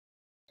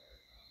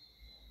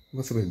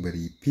What's up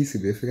everybody, peace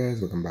and beautiful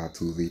guys, welcome back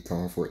to the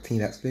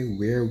Th14 Let's Play,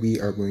 where we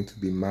are going to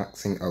be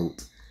maxing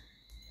out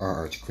our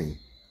Archer Queen.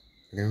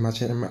 We're going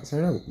to max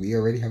her out. We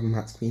already have a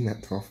max queen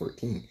at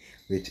Th14,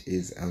 which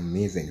is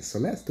amazing. So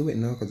let's do it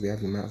now because we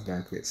have the max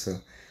dark rate, so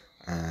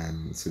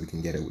we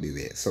can get it with the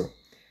way. So,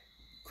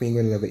 Queen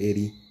going to level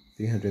 80,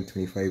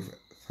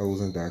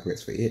 325,000 dark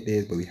rates for 8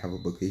 days, but we have a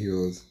book of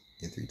heroes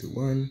in 3, 2,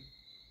 1,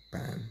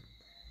 bam.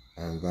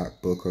 And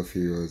that book of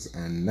heroes,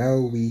 and now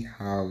we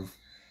have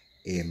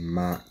a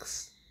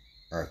max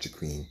Archer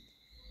Queen.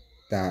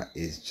 That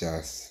is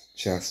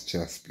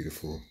just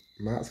beautiful.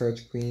 Max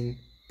Archer Queen,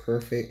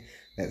 perfect.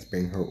 Let's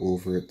bring her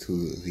over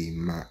to the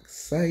max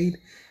side,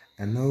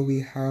 and now we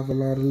have a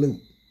lot of loot.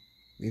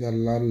 We got a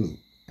lot of loot,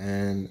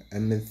 and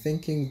I've been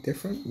thinking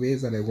different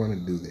ways that I want to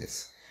do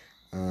this.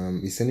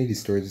 We still need the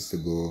storages to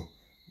go,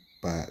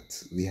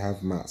 but we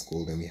have max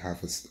gold and we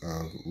have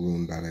a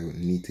rune that I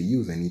need to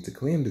use. I need to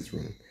claim this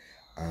rune.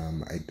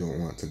 I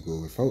don't want to go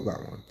without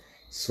that one.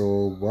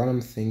 So what I'm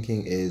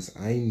thinking is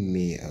I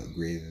may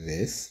upgrade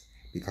this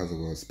because of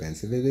how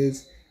expensive it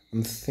is.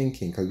 I'm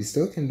thinking, because we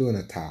still can do an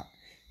attack.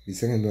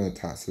 So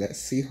let's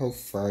see how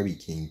far we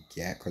can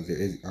get, because there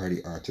is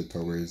already Archer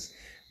Towers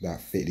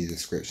that fit the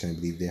description. I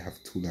believe they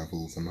have 2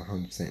 levels. I'm not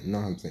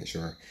 100%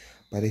 sure.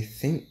 But I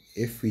think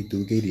if we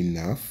do get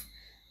enough,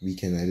 we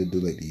can either do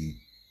like the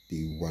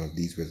one of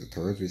these Wizard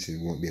Towers, which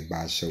won't be a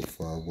bad shout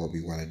for what we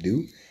want to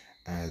do,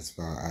 as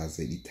well as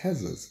like the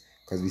Teslas.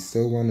 Because we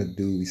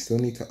still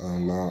need to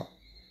unlock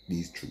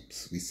these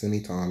troops. We still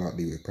need to unlock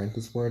the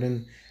Apprentice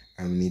Warden,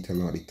 and we need to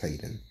unlock the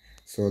Titan.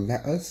 So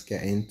let us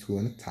get into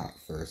an attack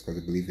first,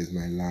 because I believe it's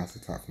my last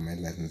attack for my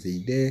Legends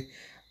day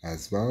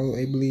as well,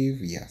 I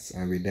believe. Yes,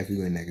 and we're definitely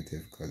going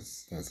negative,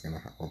 because that's going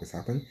to always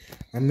happen.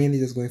 I'm mainly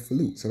just going for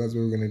loot, so that's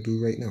what we're going to do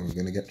right now. We're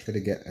going to try to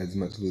get as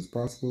much loot as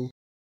possible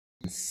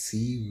and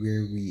see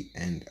where we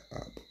end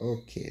up.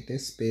 Okay,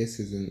 this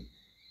space isn't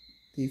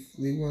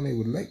the one I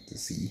would like to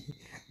see,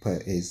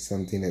 but it's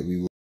something that we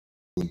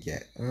will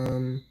get.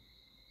 I'm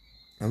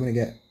gonna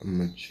get a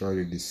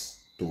majority of the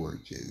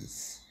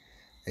storages.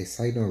 I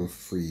side on with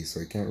freeze, so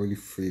I can't really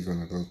freeze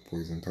one of those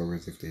poison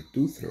towers if they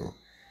do throw.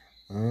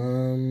 How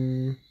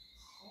am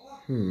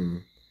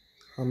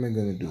I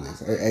gonna do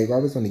this? I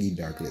always want to get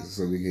dark lit,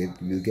 so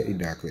we'll get the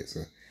dark lit.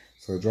 So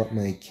I'll drop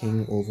my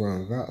king over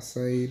on that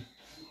side,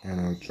 and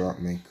I'll drop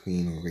my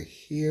queen over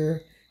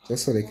here,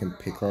 just so they can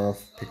pick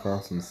off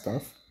some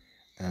stuff.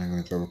 And I'm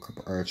going to drop a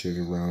couple archers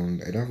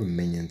around. I don't have a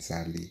minion,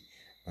 sadly.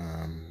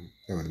 That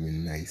would have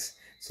been nice.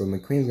 So my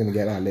queen's going to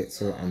get that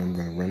lit, and I'm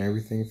going to run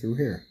everything through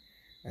here.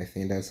 I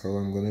think that's how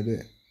I'm going to do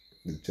it.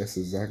 That's just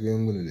exactly how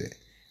I'm going to do it.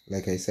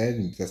 Like I said,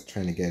 I'm just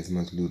trying to get as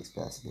much loot as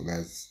possible.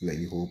 That's like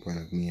the whole point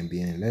of me and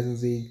being in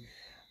Legends League.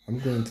 I'm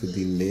going to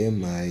delay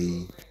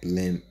my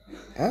blimp.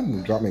 I'm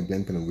going to drop my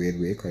blimp in a weird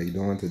way, because you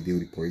don't want to deal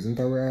with the poison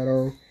tower at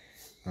all.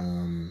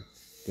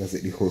 That's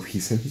like the whole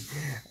reason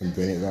I'm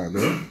doing it that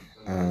way.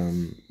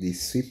 The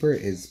sweeper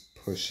is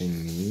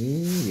pushing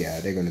me.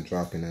 Yeah, they're gonna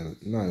drop in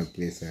not a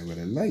place I would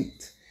have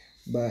liked,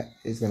 but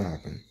it's gonna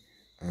happen.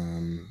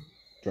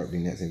 Drop the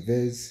nets in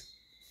Viz.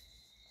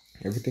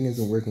 Everything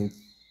isn't working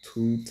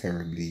too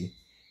terribly.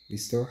 We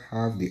still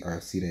have the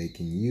RC that I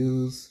can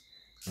use.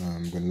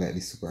 I'm gonna let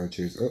the super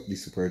archers. Oh, the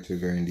super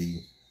archers are in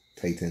the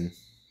Titan.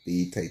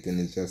 The Titan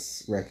is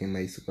just wrecking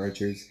my super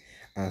archers.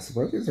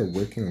 Super archers are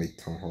working on the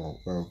Town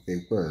Hall. Well,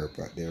 they were,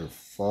 but they're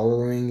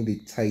following the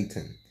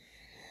Titan.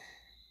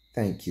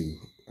 Thank you,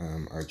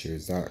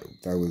 archers. That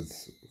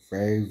was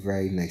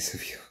very nice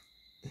of you.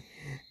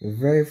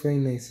 very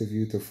nice of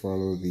you to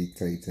follow the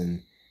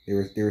Titan. They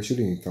were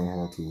shooting the Town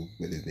Hall too,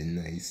 but it'd been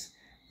nice.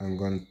 I'm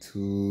going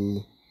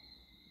to.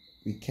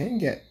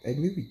 I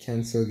believe we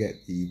can still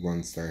get the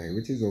 1-star here,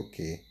 which is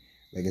okay.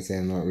 Like I said,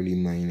 I'm not really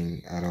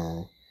mining at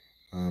all.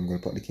 I'm going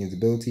to put the king's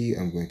ability.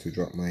 I'm going to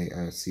drop my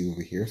RC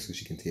over here so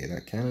she can take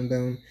that cannon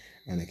down,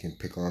 and I can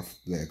pick off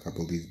like a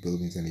couple of these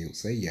buildings on the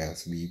outside.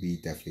 Yes, we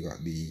definitely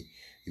got the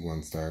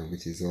 1-star,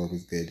 which is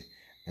always good.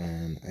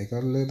 And I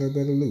got a little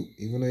bit of loot.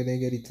 Even though I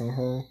didn't get the Town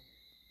Hall,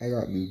 I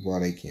got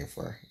what I came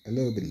for. A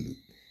little bit of loot.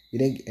 I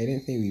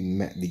didn't think we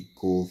met the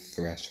gold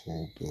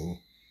threshold though.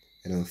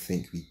 I don't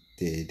think we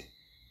did.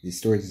 The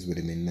storages would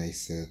have been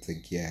nicer to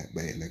get,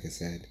 but like I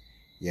said,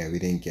 yeah, we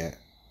didn't get.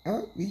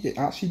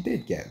 Actually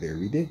did get there.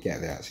 We did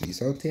get there actually,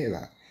 so I'll take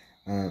that.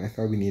 I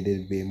thought we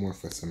needed way more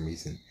for some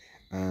reason.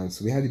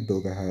 So we have the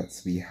builder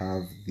huts. We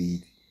have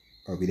the.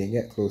 Oh, we didn't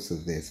get close to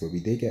this, but we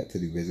did get to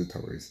the Wizard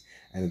Towers,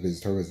 and the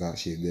Wizard Towers is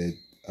actually a good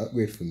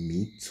upgrade for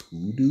me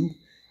to do.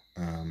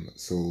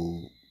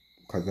 So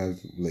because that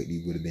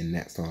likely would have been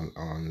next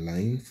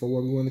online for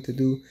what we wanted to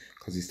do,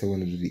 because we still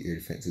want to do the air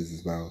defenses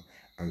as well,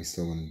 and we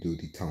still want to do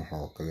the Town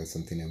Hall, because that's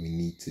something that we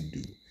need to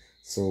do.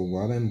 So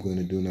what I'm going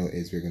to do now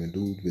is we're going to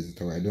do Wizard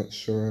Tower. I'm not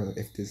sure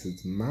if this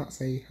is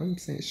max. I'm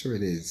 100% sure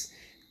it is,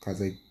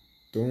 because I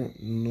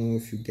don't know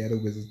if you get a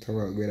Wizard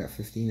Tower upgrade at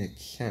 15. I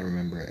can't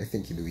remember. I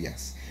think you do,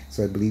 yes.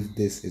 So I believe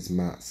this is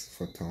max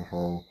for Town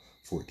Hall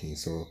 14.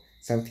 So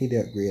 17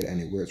 day upgrade,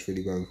 and it works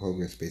really well with how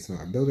we're spacing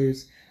out our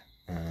builders.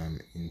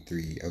 In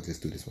 3, I'll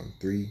just do this one.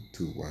 3,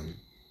 2, 1,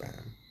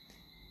 Bam.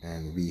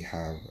 And we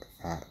have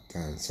that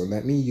done. So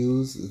let me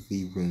use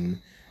the rune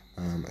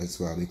as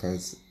well,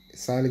 because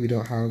sadly we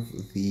don't have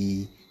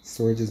the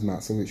storages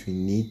max, which we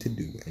need to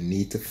do and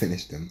need to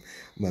finish them.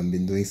 But I've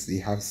been doing, we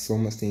have so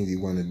much things we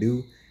want to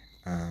do,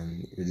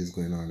 and we're just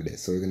going on with it.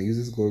 So we're going to use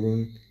this gold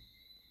rune.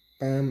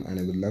 Bam. And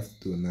I would love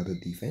to do another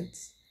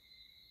defense,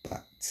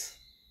 but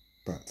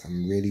I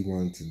really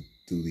want to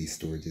do these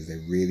storages. I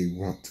really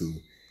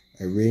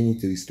need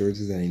to do these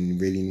storages, and I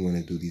really want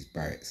to do these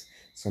barracks.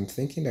 So I'm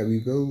thinking that we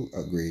will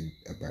upgrade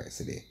a barracks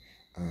today.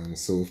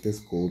 So with this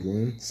gold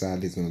rune,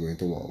 sadly it's going to go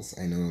into walls.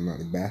 I know I'm not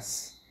the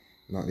best.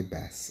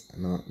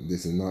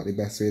 This is not the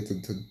best way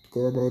to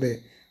go about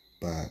it,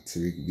 but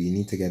we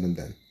need to get them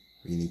done.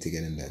 We need to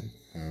get them done.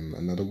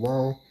 Another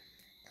wall,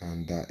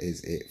 and that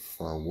is it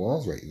for our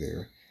walls right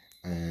there.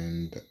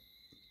 And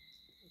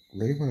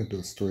really want to do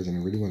a storage, and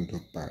I really want to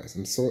do a barracks.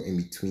 I'm so in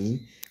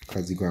between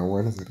because the ground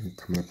war is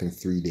coming up in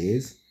 3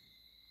 days,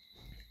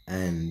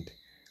 and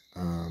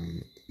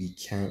we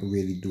can't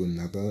really do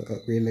another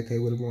upgrade like I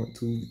would want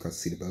to, because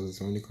Cedar Bell is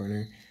around the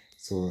corner.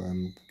 So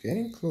I'm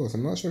getting close.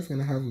 I'm not sure if I'm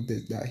gonna have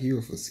that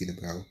hero for Cedar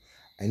Bell.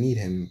 I need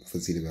him for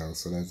Cedar Bell,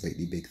 so that's like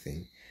the big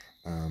thing.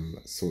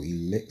 So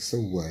elixir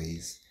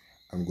wise,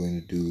 I'm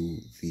going to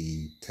do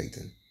the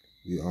Titan.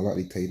 We unlock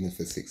the Titan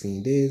for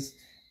 16 days,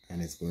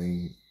 and it's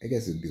going, I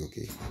guess it'd be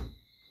okay.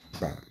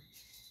 Bam.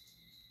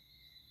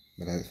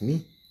 But that's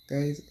me,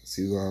 guys.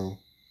 See you all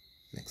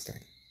next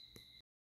time.